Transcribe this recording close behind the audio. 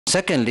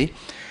Secondly,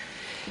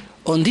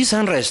 on this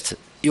unrest,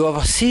 you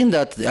have seen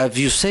that, as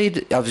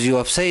you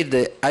have said,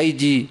 the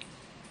IG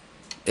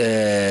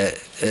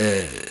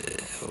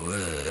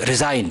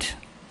resigned.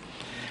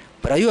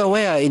 But are you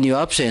aware, in your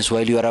absence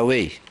while you are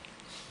away,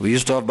 we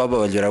used to have Baba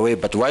while you are away,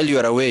 but while you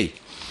are away,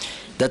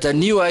 that a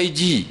new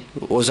IG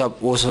was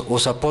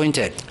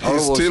appointed?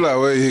 He's still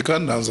away, he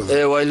can't answer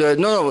that.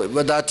 No,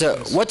 but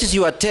that, what is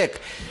your take?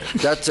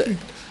 That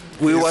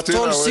we were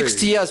told away.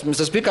 60 years,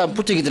 Mr. Speaker, I'm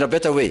putting it in a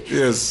better way.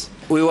 Yes.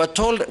 We were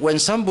told when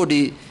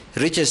somebody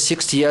reaches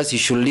 60 years, he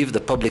should leave the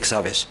public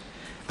service.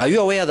 Are you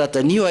aware that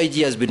a new IG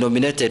has been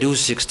nominated who's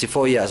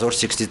 64 years or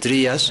 63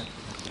 years,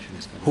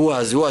 who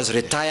has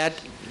retired,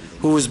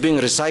 who is being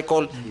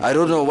recycled? I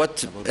don't know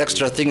what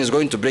extra thing is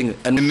going to bring.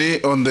 And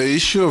on the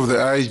issue of the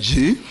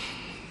IG,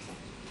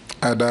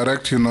 I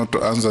direct you not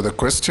to answer the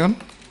question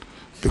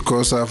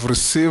because I've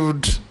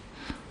received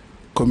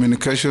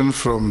communication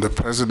from the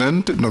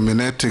President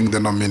nominating the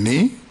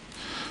nominee,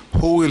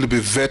 who will be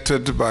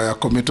vetted by a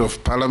committee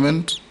of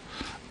Parliament,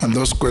 and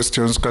those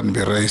questions can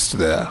be raised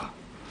there.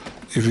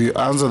 If you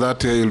answer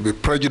that here, you'll be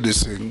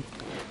prejudicing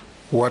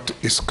what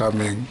is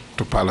coming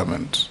to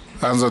Parliament.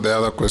 Answer the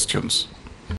other questions.